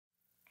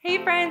Hey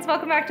friends,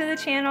 welcome back to the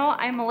channel.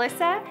 I'm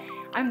Melissa.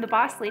 I'm the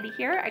boss lady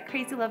here at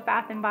Crazy Love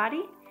Bath and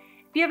Body.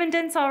 If you haven't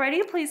done so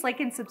already, please like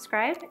and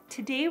subscribe.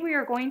 Today we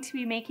are going to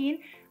be making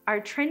our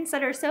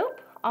Trendsetter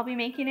soap. I'll be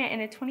making it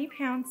in a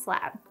 20-pound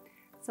slab.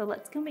 So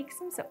let's go make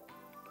some soap.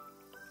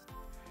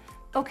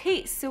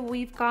 Okay, so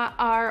we've got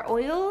our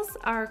oils,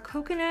 our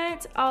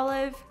coconut,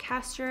 olive,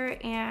 castor,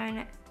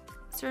 and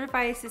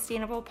certified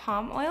sustainable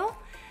palm oil,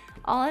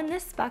 all in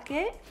this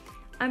bucket.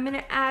 I'm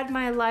gonna add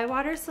my lye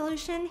water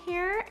solution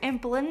here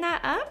and blend that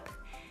up.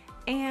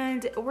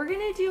 And we're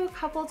gonna do a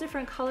couple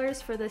different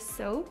colors for this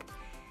soap.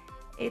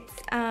 It's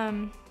a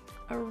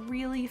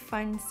really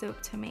fun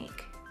soap to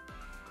make.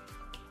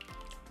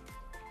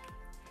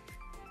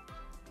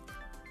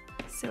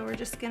 So we're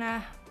just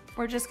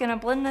gonna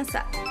blend this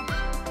up.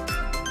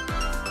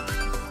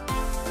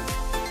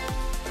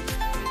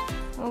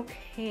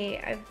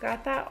 Okay, I've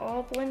got that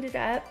all blended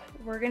up.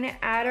 We're gonna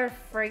add our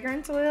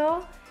fragrance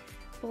oil,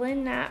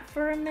 blend that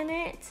for a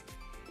minute,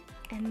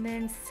 and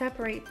then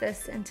separate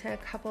this into a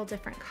couple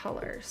different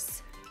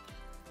colors.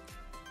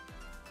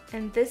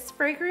 And this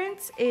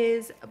fragrance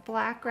is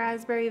black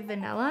raspberry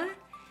vanilla,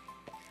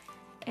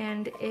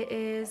 and it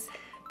is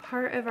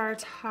part of our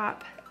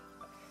top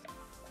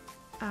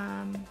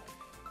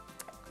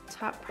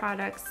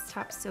products,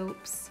 top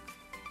soaps,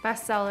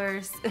 best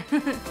sellers.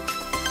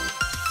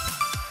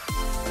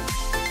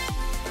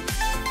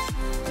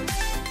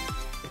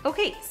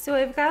 Okay, so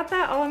I've got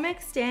that all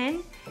mixed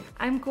in.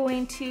 I'm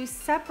going to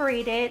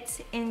separate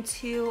it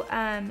into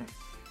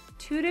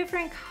two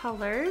different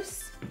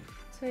colors.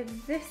 So I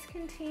have this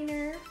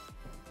container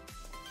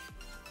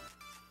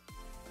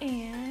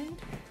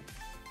and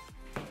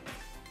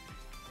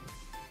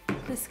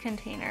this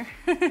container.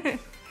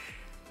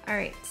 All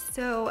right,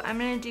 so I'm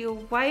gonna do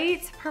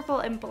white, purple,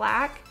 and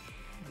black,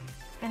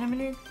 and I'm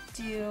gonna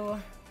do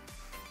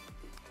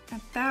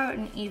about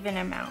an even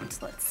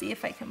amount. Let's see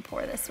if I can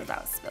pour this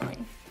without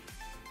spilling.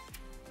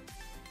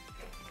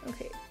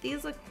 Okay,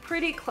 these look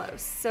pretty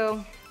close.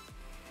 So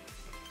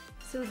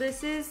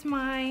this is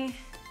my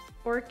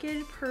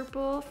orchid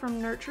purple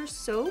from Nurture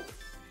soap.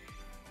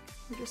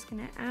 We're just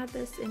gonna add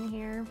this in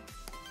here.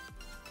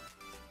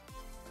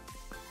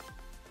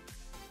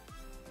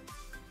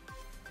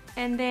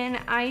 And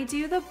then I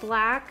do the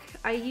black.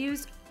 I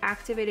use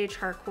activated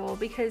charcoal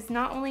because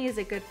not only is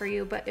it good for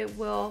you, but it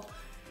will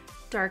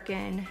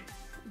darken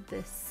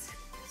this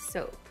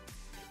soap.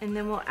 And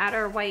then we'll add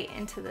our white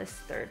into this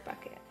third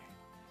bucket.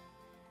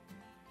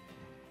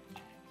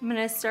 I'm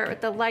gonna start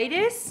with the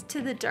lightest to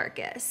the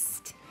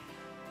darkest.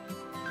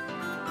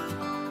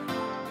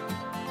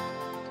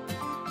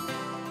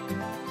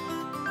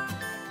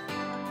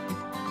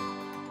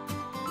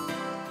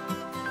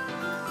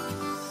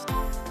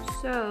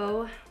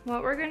 So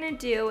what we're gonna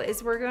do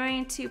is we're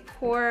going to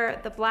pour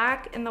the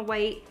black and the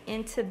white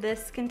into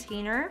this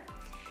container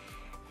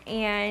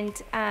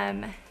and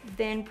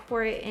then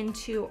pour it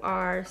into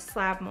our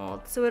slab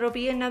mold. So it'll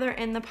be another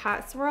in the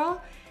pot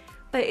swirl,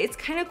 but it's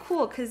kind of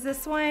cool because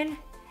this one,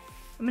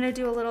 I'm gonna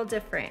do a little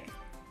different.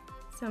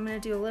 So I'm gonna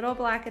do a little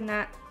black in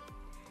that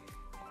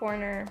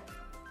corner,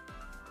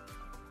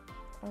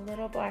 a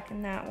little black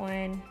in that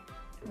one.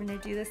 I'm gonna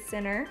do the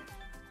center.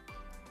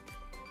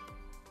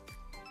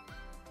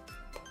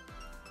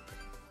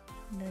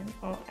 And then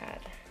I'll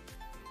add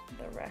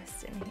the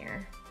rest in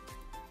here.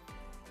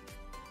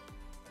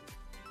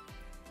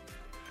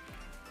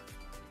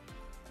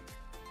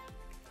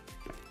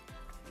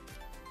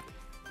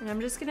 And I'm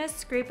just gonna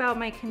scrape out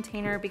my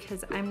container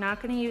because I'm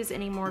not gonna use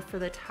any more for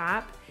the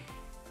top.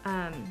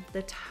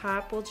 The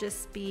top will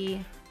just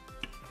be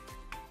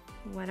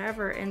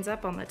whatever ends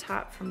up on the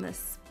top from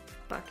this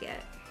bucket,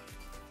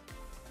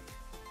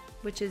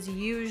 which is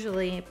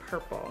usually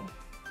purple.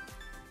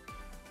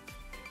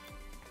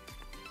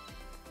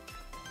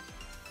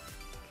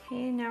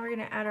 Okay, now we're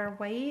gonna add our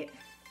white.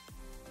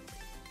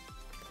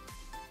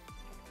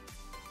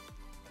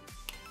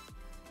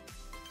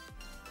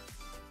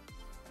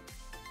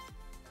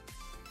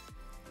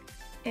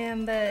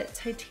 And the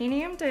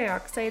titanium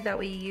dioxide that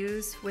we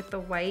use with the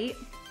white,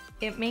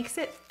 it makes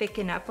it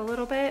thicken up a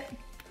little bit,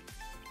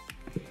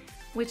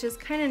 which is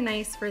kind of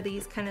nice for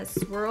these kind of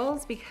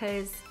swirls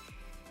because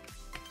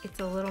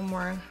it's a little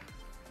more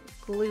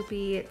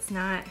gloopy. It's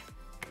not,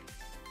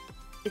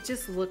 it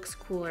just looks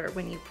cooler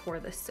when you pour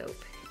the soap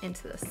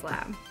into the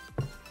slab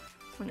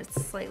when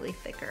it's slightly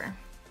thicker.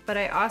 But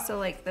I also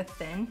like the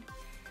thin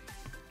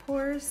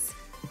pours,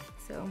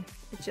 so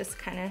it just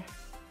kind of,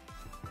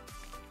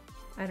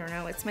 I don't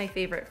know, it's my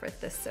favorite with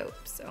this soap,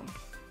 so.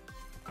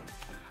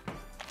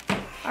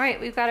 All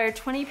right, we've got our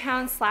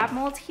 20-pound slab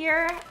mold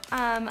here,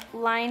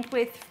 lined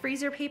with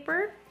freezer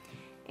paper,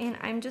 and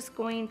I'm just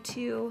going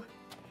to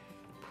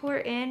pour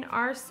in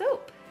our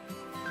soap.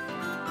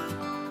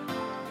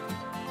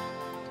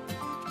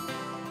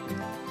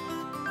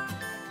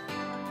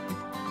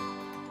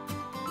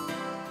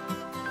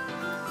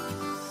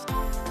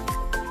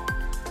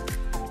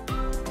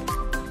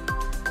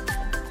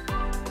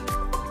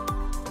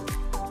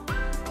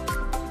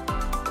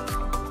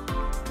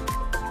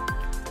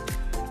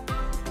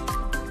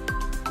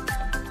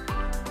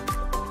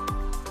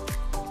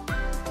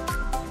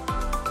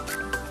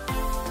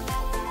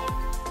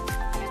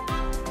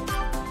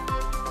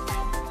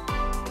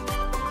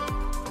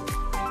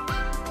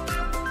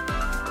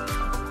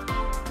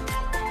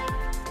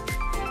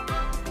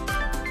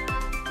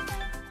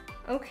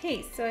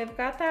 Okay, so I've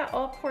got that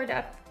all poured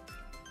up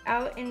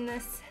out in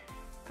this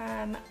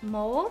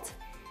mold,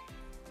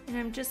 and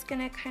I'm just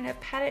gonna kind of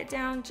pat it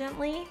down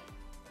gently.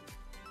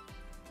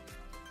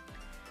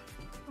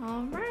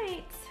 All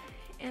right,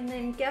 and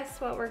then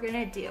guess what we're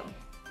gonna do?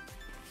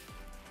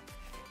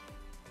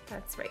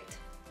 That's right,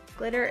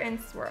 glitter and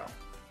swirl.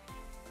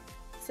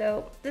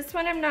 So this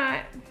one I'm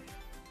not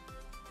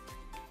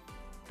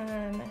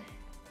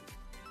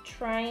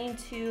trying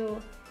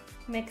to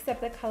mix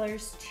up the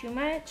colors too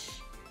much.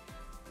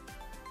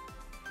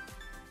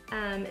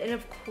 And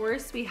of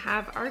course we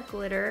have our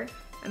glitter.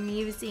 I'm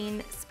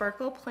using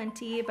Sparkle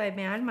Plenty by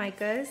Mad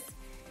Micas.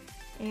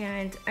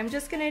 And I'm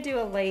just gonna do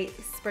a light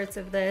spurts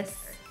of this.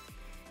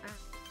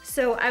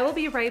 So I will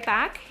be right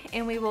back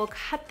and we will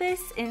cut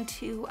this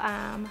into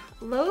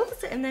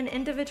loaves and then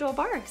individual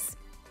bars.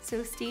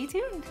 So stay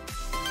tuned.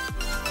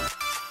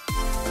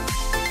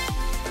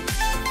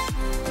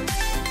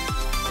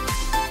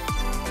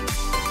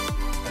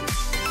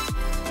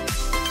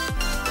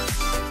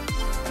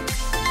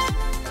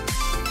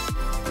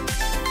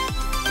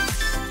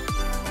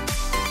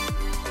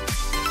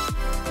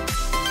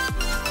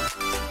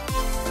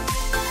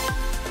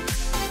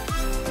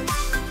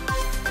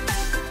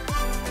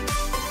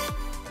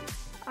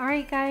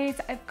 Alright guys,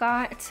 I've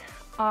got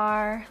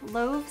our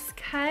loaves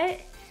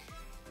cut,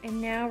 and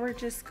now we're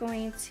just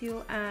going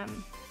to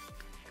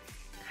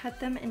cut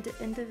them into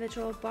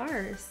individual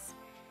bars.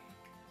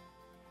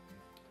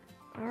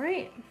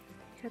 Alright,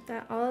 got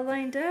that all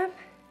lined up.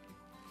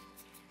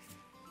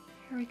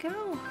 Here we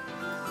go.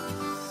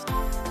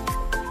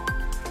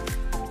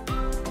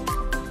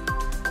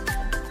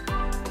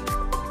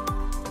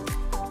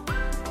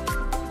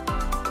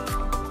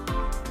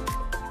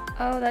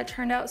 Oh, that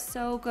turned out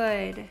so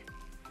good.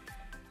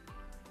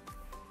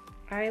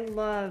 I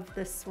love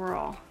this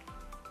swirl.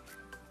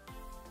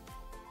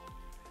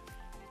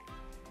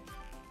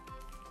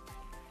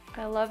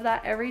 I love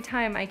that every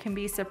time I can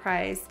be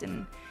surprised,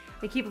 and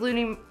I keep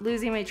losing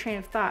my train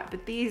of thought,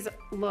 but these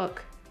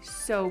look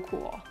so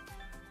cool.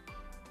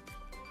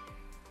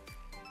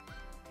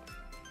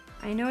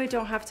 I know I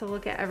don't have to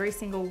look at every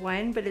single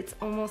one, but it's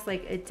almost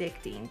like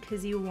addicting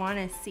because you want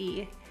to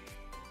see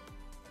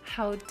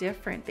how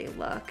different they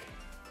look.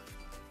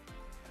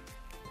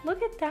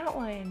 Look at that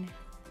one.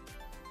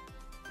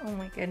 Oh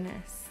my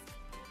goodness.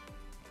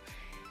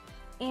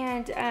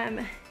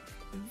 And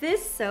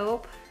this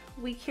soap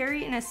we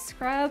carry in a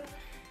scrub,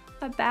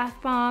 a bath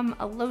bomb,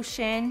 a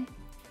lotion,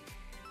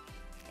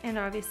 and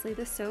obviously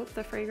the soap.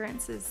 The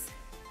fragrance is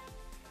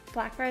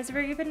black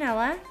raspberry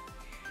vanilla.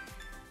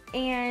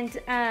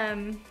 And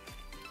wow,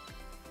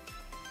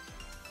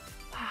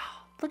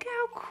 look at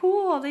how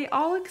cool. They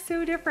all look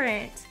so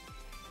different.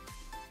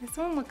 This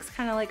one looks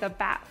kind of like a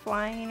bat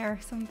flying or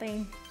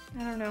something.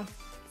 I don't know.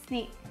 It's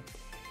neat.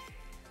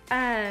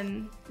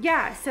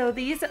 Yeah, so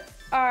these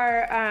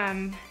are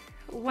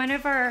one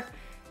of our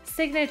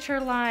signature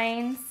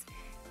lines,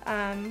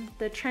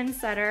 the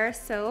Trendsetter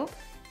soap.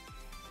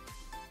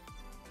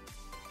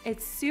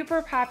 It's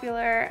super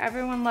popular.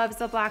 Everyone loves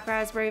the black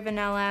raspberry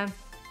vanilla.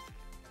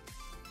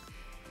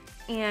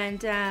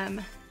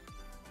 And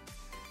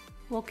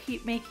we'll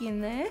keep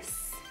making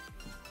this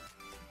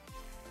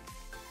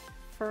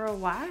for a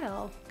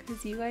while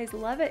because you guys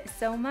love it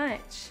so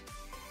much.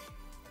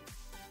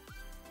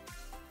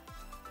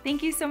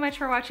 Thank you so much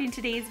for watching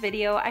today's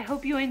video. I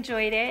hope you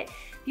enjoyed it.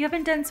 If you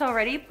haven't done so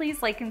already,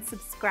 please like and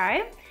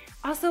subscribe.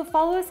 Also,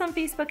 follow us on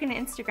Facebook and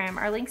Instagram.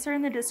 Our links are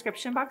in the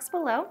description box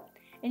below.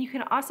 And you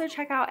can also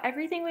check out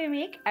everything we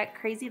make at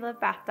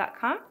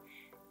crazylovebath.com.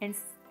 And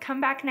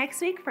come back next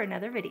week for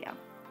another video.